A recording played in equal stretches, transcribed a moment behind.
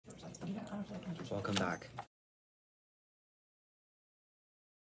Welcome back.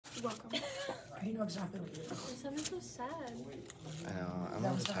 Welcome. I know exactly what you're doing. You sounded so sad. I know, I'm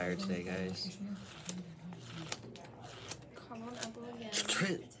a little tired today, guys. Come on, Apple again.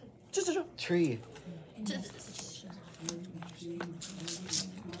 Tree.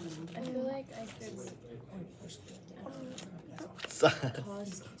 I feel like I could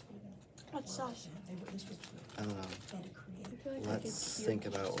pause. What's sauce? I don't know. I feel like Let's think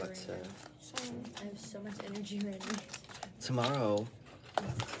about what to... I have so much energy right now. Tomorrow,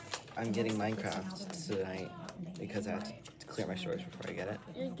 I'm getting Minecraft tonight because I have to clear my storage before I get it.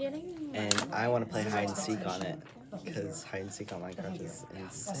 You're getting And I want to play hide and seek on it because hide and seek on Minecraft is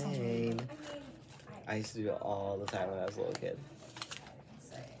insane. I used to do it all the time when I was a little kid.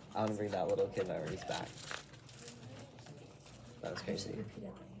 I want to bring that little kid memories back. That was crazy.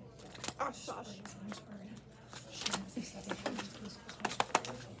 Oh, sauce.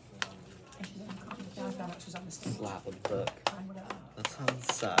 Slap a book. That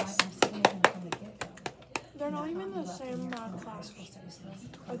sounds sus. They're not even the same class.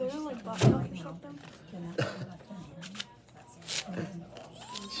 Are they in like Buffalo or something?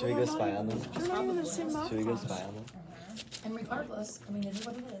 Should we go spy on them? They're not even the same math Should we go class. spy on them? And regardless, I mean, it is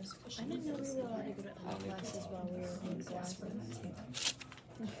what it is. I didn't know we were allowed to go to other classes while we were in class.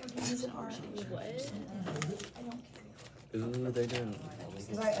 These are what? Ooh, they're doing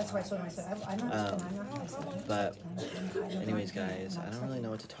That's why I told him, I said, I'm not. but anyways, guys, I don't really know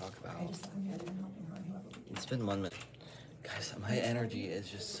what to talk about. It's been 1 minute. Guys, my energy is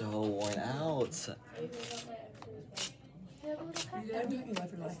just so worn out. You live your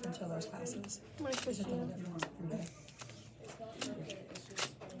life until those classes.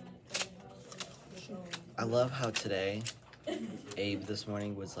 I love how today Abe this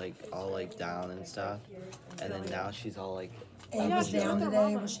morning was like all like down and stuff, and then now she's all like Abe was down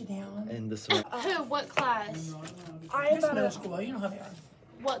today. Was she down? and this one. What class? It's middle school. You know how they are.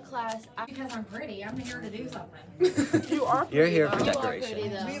 What class? Because I'm pretty, I'm here to do something. You are. You're here for You are decoration. pretty,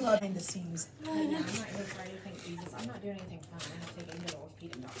 though. We love behind the scenes. Yeah, I'm not here for anything, Jesus. I'm not doing anything fun. I have to take a middle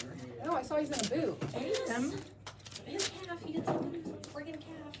orthopedic doctor. No, I saw he's in a boot. His calf, he did something to his friggin'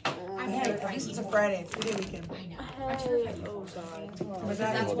 calf. I'm Hey, here at least it's a Friday. 3-day weekend. I know. Hey, oh god. Was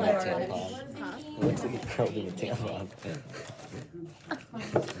that That's Hold what that I tampon. It looks like you're holding a tampon.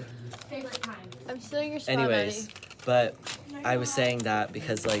 favorite time. I'm stealing your spot, Anyways, but I was saying that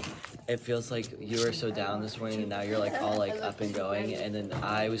because like it feels like you were so down this morning and now you're like all like up and going, and then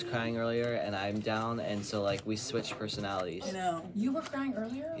I was crying earlier and I'm down, and so like we switched personalities. I know. You were crying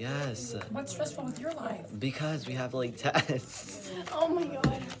earlier? Yes, What's stressful with your life? because we have like tests. Oh my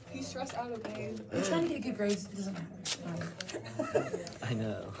god. He's stressed out of pain. You're trying to get good grades. It doesn't matter. I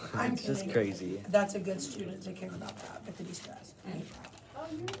know. I'm It's just kidding. crazy. That's a good student to care about that, but to be stressed.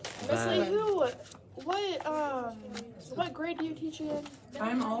 Wesley, But what grade do you teach again?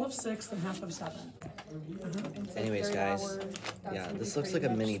 I'm all of 6th and half of 7th. anyways, guys, yeah, this looks like a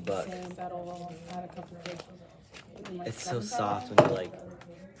mini book. It's so soft when you like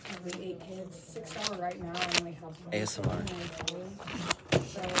Every 8 kids, 6 hour right now, and we have ASMR.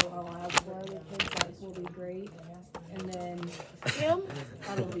 So I'll have 4 other kids that will be great, and then Him?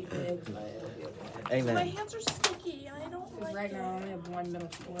 that'll be big, but it'll be okay. My Amen. hands are sticky. I don't Because like right it. now I only have 1 middle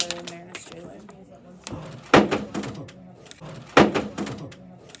schooler in there, and it's Jalen.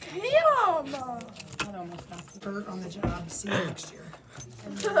 Damn! That almost knocked me. Bert on the job. See you next year.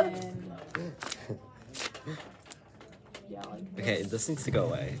 And then yeah, like Okay, this needs to go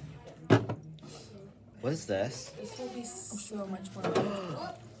away. What is this? this will be so much more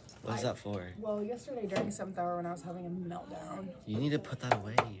fun. What is that for? Well, yesterday during 7th hour when I was having a meltdown, You need to put that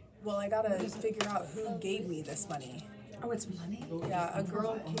away. well, I gotta figure out who gave me this money. Oh, it's money? Yeah, a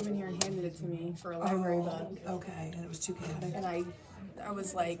girl came in here and handed it to me for a library book, Okay, and it was too chaotic. and I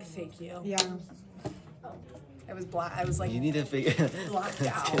was like, "Thank you." Yeah. It was black. I was like, You need to figure. Blacked It's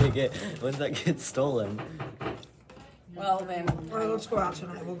out. gonna get. When that gets stolen. "Well then, Or let's go out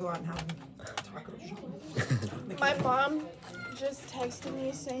tonight. We'll go out and have tacos. My mom just texted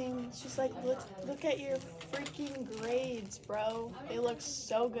me saying, she's like, look at your freaking grades, bro. They look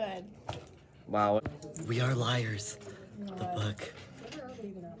so good. Wow. We are liars. The book. what are they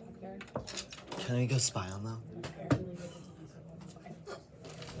even out there? Can we go spy on them?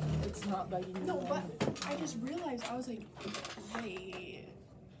 It's not bugging me. No, but I just realized, I was like, wait.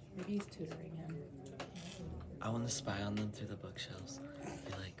 Maybe he's tutoring him. I want to spy on them through the bookshelves.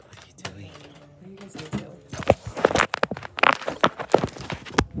 Be like, what are you doing? You guys do too.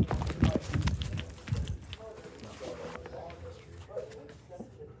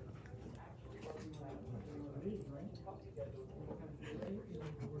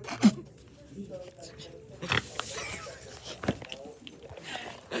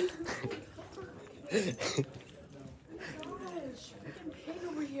 Pig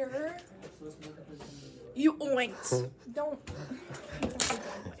over here. You oinked. Don't.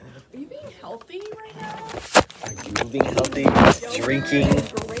 Are you being healthy right now? Are you being healthy? Drinking?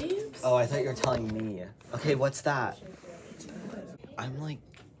 Grapes? Oh, I thought you were telling me. Okay, what's that? I'm like,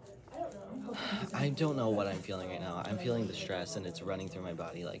 I don't know what I'm feeling right now. I'm feeling the stress and it's running through my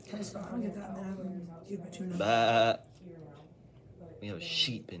body like, I'll get that and then eat my tuna. bah. We have a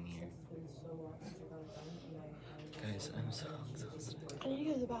sheep in here. Guys, I'm so exhausted. I need to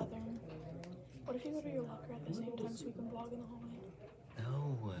go to the bathroom. What if you go to your locker at the same time so we can vlog in the hallway?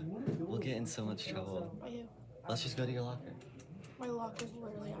 No, we'll get in so much trouble. By you. Let's just go to your locker. My locker's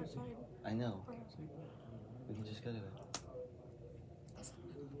literally outside. I know. Right outside. We can just go to it.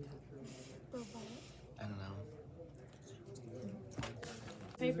 Bro, buy it. I don't know.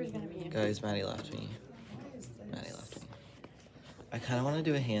 Paper's gonna be in. Guys, Maddie left me. Maddie left me. I kind of want to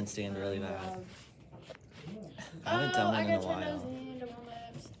do a handstand really bad. I haven't done one in a while.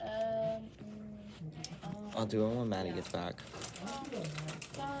 I'll do it when Maddie gets back.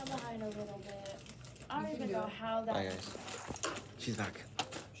 Down behind a little bit. I don't even know how that. Bye, guys. She's back.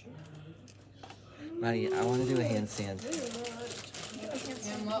 Maddie, I want to do a handstand.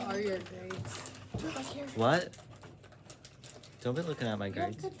 And what are your grades? What? Don't be looking at my You have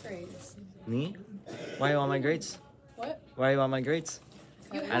grades. good grades. Me? Why you want my grades? What? Why you want my grades?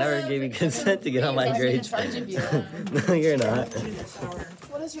 You I never have- gave you consent to get on my I'm in grades. charge of you. No, you're not.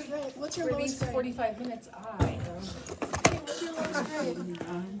 What is your grade? What's your For lowest these grade? 45 minutes, I know. Hey, what's your lowest grade?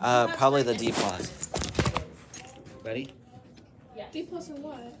 Probably the D plus. Ready? D plus or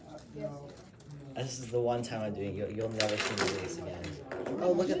what? This is the one time I'm doing it. You'll never see me do this again.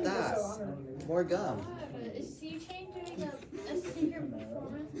 Oh, look at that. More gum. Is C-Chain doing a secret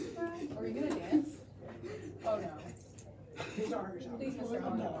performance? Are you gonna dance? Oh no. Please, Mr.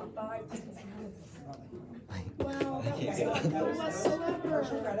 Hondo. Bye. Wow, I can't do that was so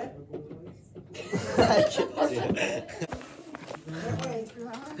ever. I can't do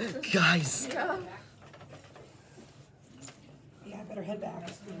it. Guys. Yeah. Yeah, I better head back.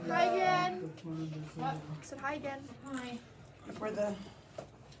 Hi again. What? Said hi again. Hi. Before the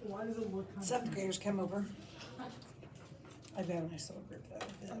 7th graders come over. I've got a nice little group though.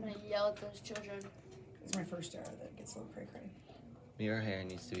 I'm gonna yell at those children. It's my first era that gets a little cray cray. Your hair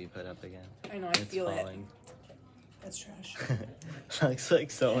needs to be put up again. I know, I It's feel falling. it. That's trash. Looks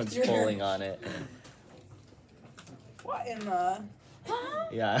like someone's Your hair. pulling on it. What in the?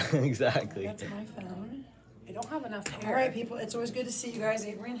 Yeah, exactly. That's my phone. I don't have enough hair. All right, people. It's always good to see you guys.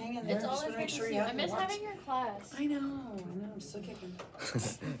 Adrian, hang in there. It's Just always want to make good sure to see you you. I have miss your having your class. I know. I'm still kicking.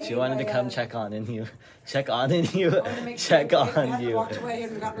 She wanted to come check on in you. Check on in you. I wanted to make sure Check we on hadn't you. walked away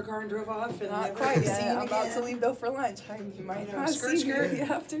and we got in the car and drove off and Not never quite seen yet. I'm about again. to leave though for lunch. You might know, not skirt, see me skirt. in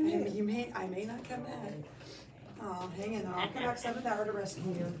the afternoon. I may not come back. Oh, hang in. I'll come back 7th hour to rescue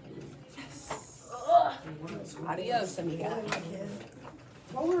you. Adios, amiga. My kid.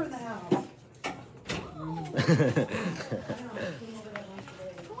 While we're in the house.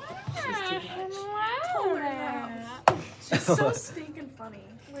 She's so stinking funny.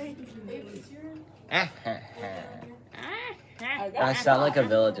 Wait, I sound like a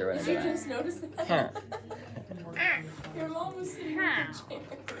villager when I do You that. just noticed that? Huh. Your mom was sitting in the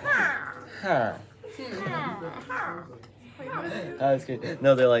Huh. chair. That's good.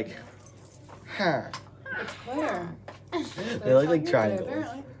 No, they're like, huh. Where? They look like triangles.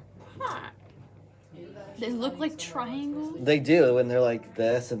 They look like triangles. They do when they're like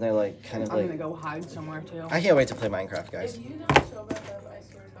this and they're like kind of I'm gonna like. go hide somewhere too. I can't wait to play Minecraft, guys. you don't show back up, I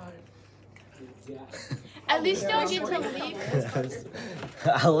swear to God. At least don't get to leave.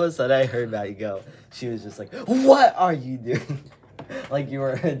 All of a sudden, I heard Maddie go. She was just like, "What are you doing?" Like you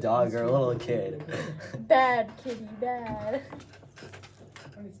were a dog or a little kid. Bad kitty, bad.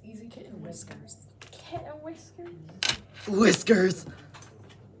 When it's easy kitten whiskers. Kitten whiskers. Whiskers.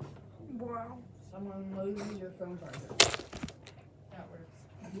 wow. Someone loses your phone charger. That works.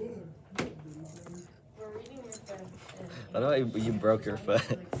 We're reading your friend. How do you broke your foot?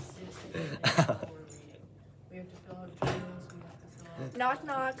 We have to fill out journals, we have to fill out Knock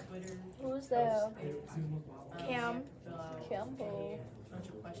knock. Twitter. Who's there? Cam. Fill out Campbell. a bunch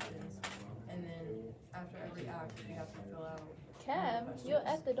of questions. And then after every act, we have to fill out. Cam, you're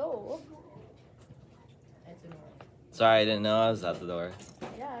at the door. It's annoying. Sorry, I didn't know I was at the door.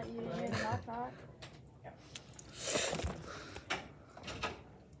 Yeah, you knock knock.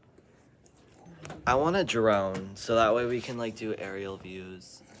 I want a drone so that way we can like do aerial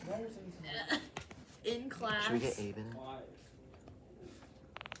views. In class. Should we get Abe in it?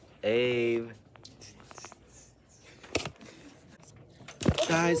 Abe.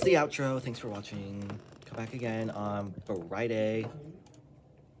 guys, the outro. Thanks for watching. Come back again on Friday.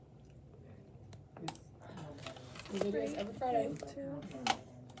 Videos every Friday.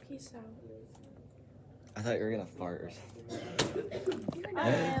 Peace out. I thought you were gonna fart or something. I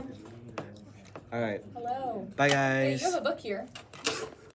am. All right. Hello. Bye, Hey, guys. you have a book here.